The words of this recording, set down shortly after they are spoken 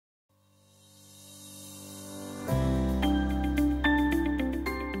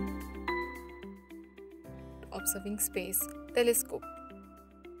observing space telescope.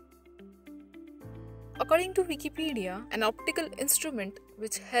 According to Wikipedia, an optical instrument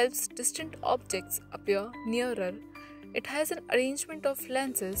which helps distant objects appear nearer. It has an arrangement of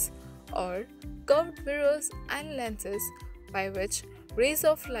lenses or curved mirrors and lenses by which rays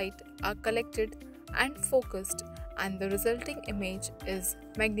of light are collected and focused, and the resulting image is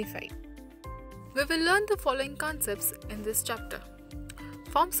magnified. We will learn the following concepts in this chapter: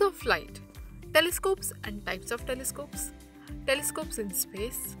 forms of light, telescopes and types of telescopes, telescopes in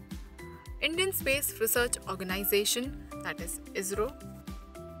space, Indian Space Research Organization, that is ISRO,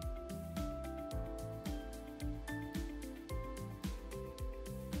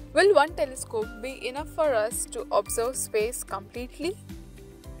 will one telescope be enough for us to observe space completely?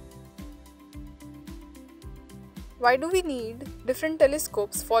 Why do we need different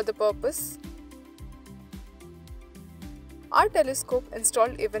telescopes for the purpose? Are telescopes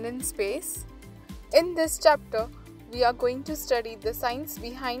installed even in space? In this chapter, we are going to study the science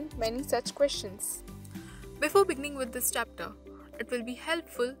behind many such questions. Before beginning with this chapter, it will be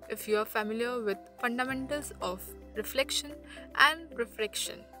helpful if you are familiar with fundamentals of reflection and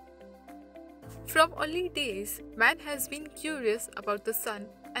refraction. From early days, man has been curious about the sun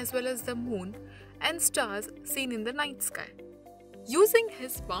as well as the moon and stars seen in the night sky. Using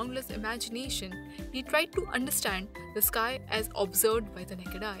his boundless imagination, he tried to understand the sky as observed by the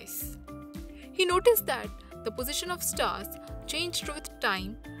naked eyes. He noticed that the position of stars changed with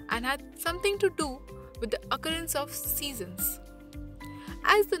time and had something to do with the occurrence of seasons.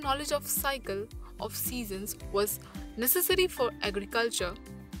 As the knowledge of cycle of seasons was necessary for agriculture,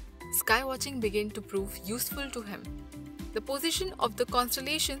 sky watching began to prove useful to him. The position of the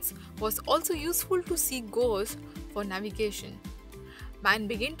constellations was also useful to seagoers for navigation. Man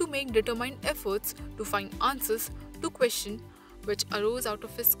began to make determined efforts to find answers to questions which arose out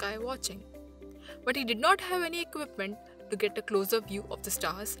of his sky watching. But he did not have any equipment to get a closer view of the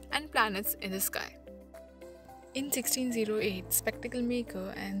stars and planets in the sky. In 1608, spectacle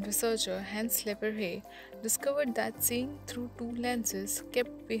maker and researcher Hans Leperhay discovered that seeing through two lenses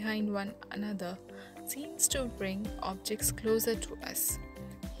kept behind one another seems to bring objects closer to us.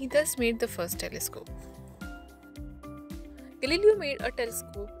 He thus made the first telescope. Galileo made a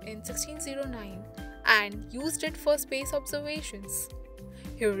telescope in 1609 and used it for space observations.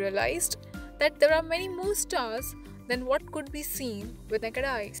 He realized that there are many more stars than what could be seen with naked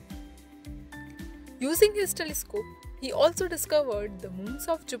eyes. Using his telescope, he also discovered the moons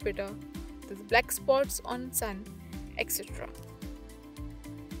of Jupiter, the black spots on Sun, etc.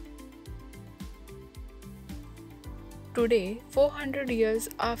 Today, 400 years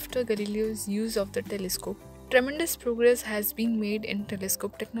after Galileo's use of the telescope, tremendous progress has been made in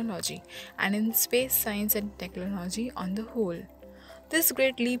telescope technology and in space science and technology on the whole. This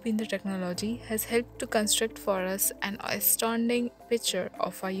great leap in the technology has helped to construct for us an astounding picture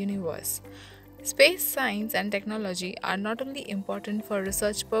of our universe. Space science and technology are not only important for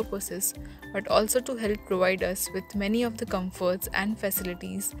research purposes but also to help provide us with many of the comforts and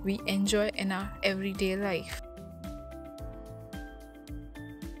facilities we enjoy in our everyday life.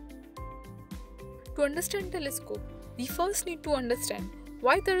 To understand telescope, we first need to understand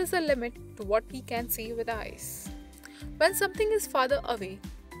why there is a limit to what we can see with eyes. When something is farther away,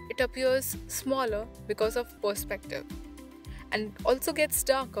 it appears smaller because of perspective, and also gets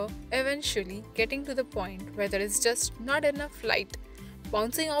darker, eventually getting to the point where there is just not enough light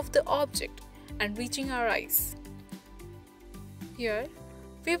bouncing off the object and reaching our eyes. Here,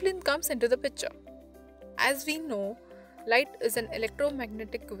 wavelength comes into the picture. As we know, light is an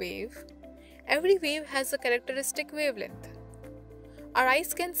electromagnetic wave. Every wave has a characteristic wavelength. Our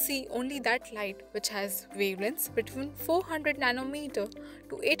eyes can see only that light which has wavelengths between 400 nanometer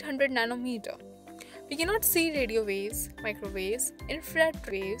to 800 nanometer. We cannot see radio waves, microwaves, infrared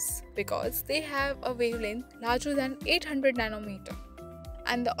waves because they have a wavelength larger than 800 nanometer.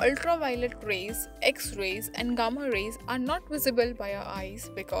 And the ultraviolet rays, X-rays and gamma rays are not visible by our eyes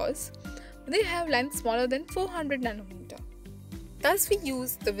because they have length smaller than 400 nanometer. Thus we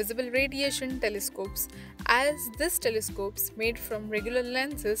use the visible radiation telescopes as these telescopes made from regular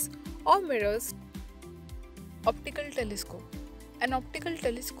lenses or mirrors. Optical telescope. An optical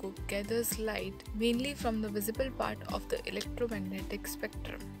telescope gathers light mainly from the visible part of the electromagnetic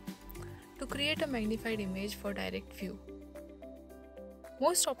spectrum to create a magnified image for direct view.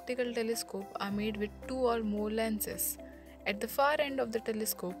 Most optical telescopes are made with two or more lenses. At the far end of the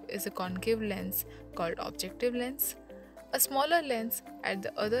telescope is a concave lens called objective lens. A smaller lens at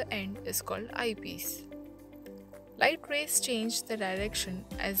the other end is called eyepiece. Light rays change the direction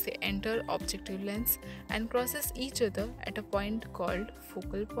as they enter objective lens and crosses each other at a point called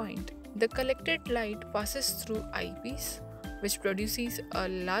focal point. The collected light passes through eyepiece, which produces a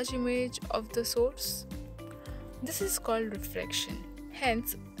large image of the source. This is called refraction.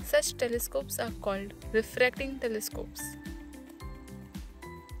 Hence, such telescopes are called refracting telescopes.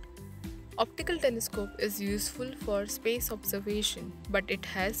 Optical telescope is useful for space observation, but it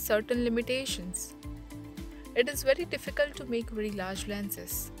has certain limitations. It is very difficult to make very large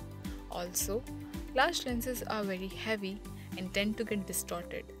lenses. Also, large lenses are very heavy and tend to get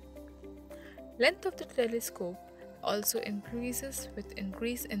distorted. Length of the telescope also increases with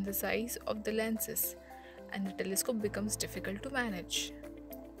increase in the size of the lenses, and the telescope becomes difficult to manage.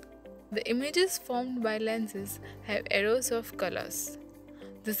 The images formed by lenses have errors of colors.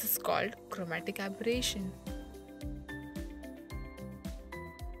 This is called chromatic aberration.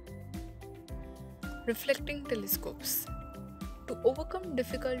 Reflecting telescopes. To overcome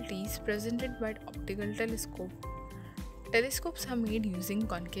difficulties presented by optical telescopes are made using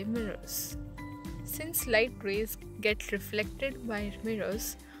concave mirrors. Since light rays get reflected by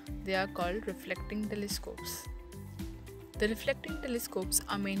mirrors, they are called reflecting telescopes. The reflecting telescopes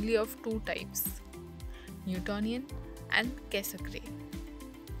are mainly of two types, Newtonian and Cassegrain.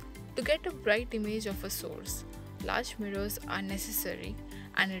 To get a bright image of a source, large mirrors are necessary,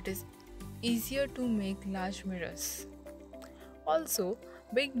 and it is easier to make large mirrors. Also,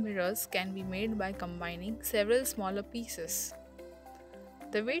 big mirrors can be made by combining several smaller pieces.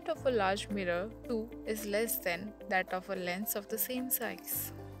 The weight of a large mirror too is less than that of a lens of the same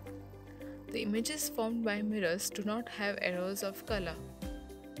size. The images formed by mirrors do not have errors of color.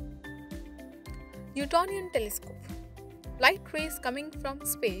 Newtonian telescope. Light rays coming from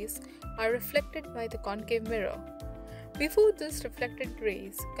space are reflected by the concave mirror. Before these reflected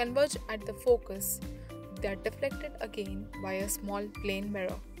rays converge at the focus, they are deflected again by a small plane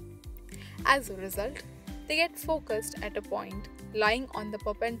mirror. As a result, they get focused at a point lying on the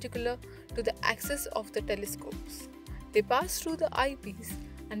perpendicular to the axis of the telescopes. They pass through the eyepiece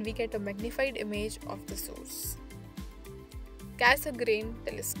and we get a magnified image of the source. Cassegrain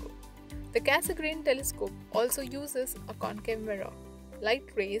telescope. The Cassegrain telescope also uses a concave mirror. Light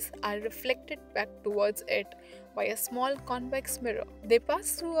rays are reflected back towards it by a small convex mirror. They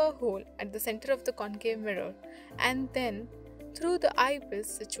pass through a hole at the center of the concave mirror and then through the eyepiece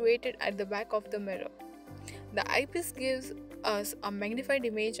situated at the back of the mirror. The eyepiece gives us a magnified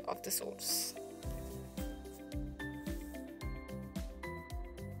image of the source.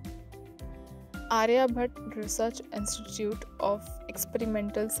 Aryabhat Research Institute of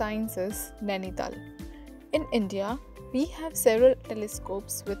Experimental Sciences, Nainital. In India, we have several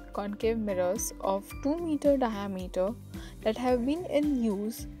telescopes with concave mirrors of 2 meter diameter that have been in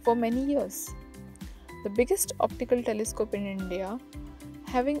use for many years. The biggest optical telescope in India,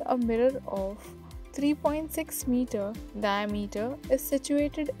 having a mirror of 3.6 meter diameter, is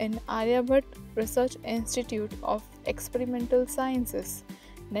situated in Aryabhat Research Institute of Experimental Sciences,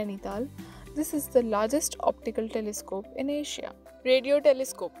 Nainital. This is the largest optical telescope in Asia. Radio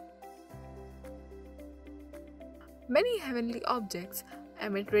telescope. Many heavenly objects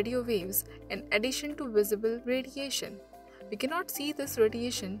emit radio waves in addition to visible radiation. We cannot see this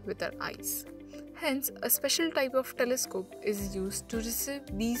radiation with our eyes. Hence, a special type of telescope is used to receive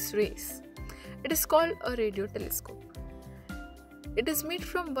these rays. It is called a radio telescope. It is made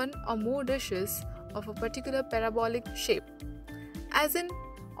from one or more dishes of a particular parabolic shape. As in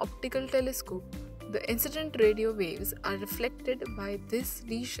optical telescope, the incident radio waves are reflected by these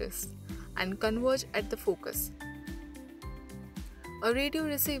dishes and converge at the focus. A radio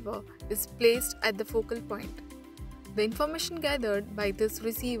receiver is placed at the focal point. The information gathered by this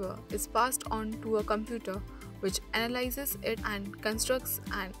receiver is passed on to a computer which analyzes it and constructs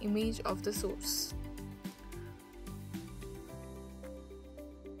an image of the source.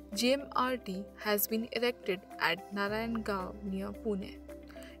 GMRT has been erected at Narayangao near Pune.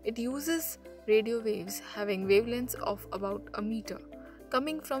 It uses radio waves having wavelengths of about a meter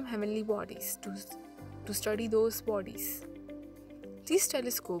coming from heavenly bodies to study those bodies. This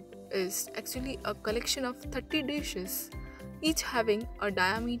telescope is actually a collection of 30 dishes, each having a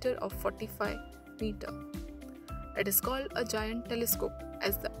diameter of 45 meters. It is called a giant telescope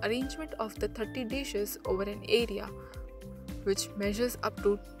as the arrangement of the 30 dishes over an area which measures up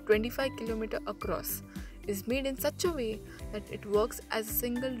to 25 km across is made in such a way that it works as a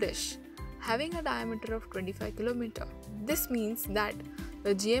single dish having a diameter of 25 km. This means that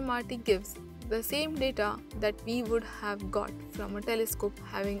the GMRT gives the same data that we would have got from a telescope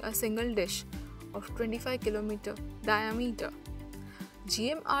having a single dish of 25 km diameter.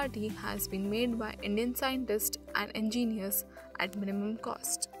 GMRT has been made by Indian scientists and engineers at minimum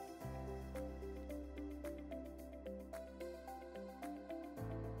cost.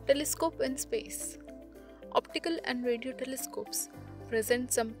 Telescope in space. Optical and radio telescopes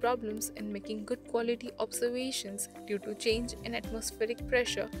present some problems in making good quality observations due to change in atmospheric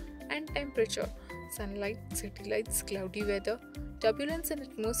pressure and temperature, sunlight, city lights, cloudy weather, turbulence in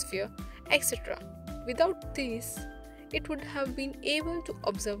atmosphere, etc. Without these, it would have been able to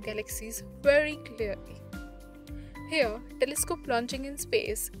observe galaxies very clearly. Here, telescope launching in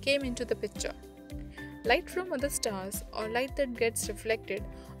space came into the picture. Light from other stars or light that gets reflected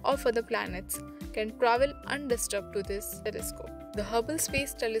off other planets can travel undisturbed to this telescope. The Hubble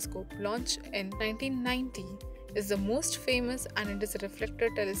Space Telescope, launched in 1990, is the most famous and it is a reflector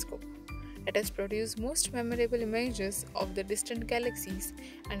telescope. It has produced most memorable images of the distant galaxies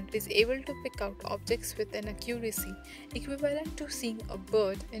and it is able to pick out objects with an accuracy equivalent to seeing a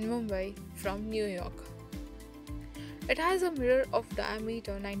bird in Mumbai from New York. It has a mirror of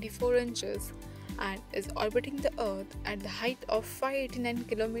diameter 94 inches and is orbiting the Earth at the height of 589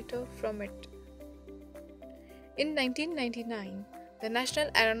 km from it. In 1999, the National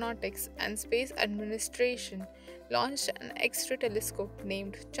Aeronautics and Space Administration launched an X-ray telescope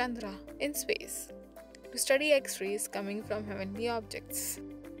named Chandra in space to study X-rays coming from heavenly objects.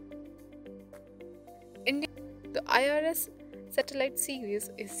 In the IRS satellite series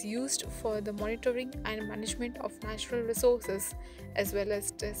is used for the monitoring and management of natural resources as well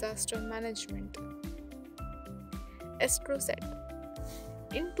as disaster management. AstroSat.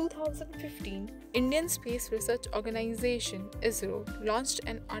 In 2015, Indian Space Research Organization (ISRO) launched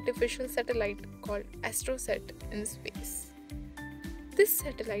an artificial satellite called AstroSat in space. This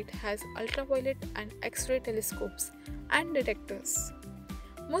satellite has ultraviolet and X-ray telescopes and detectors.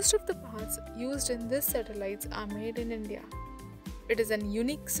 Most of the parts used in these satellites are made in India. It is a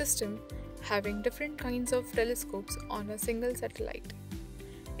unique system having different kinds of telescopes on a single satellite.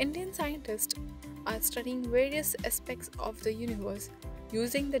 Indian scientists are studying various aspects of the universe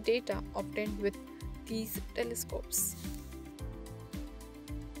using the data obtained with these telescopes.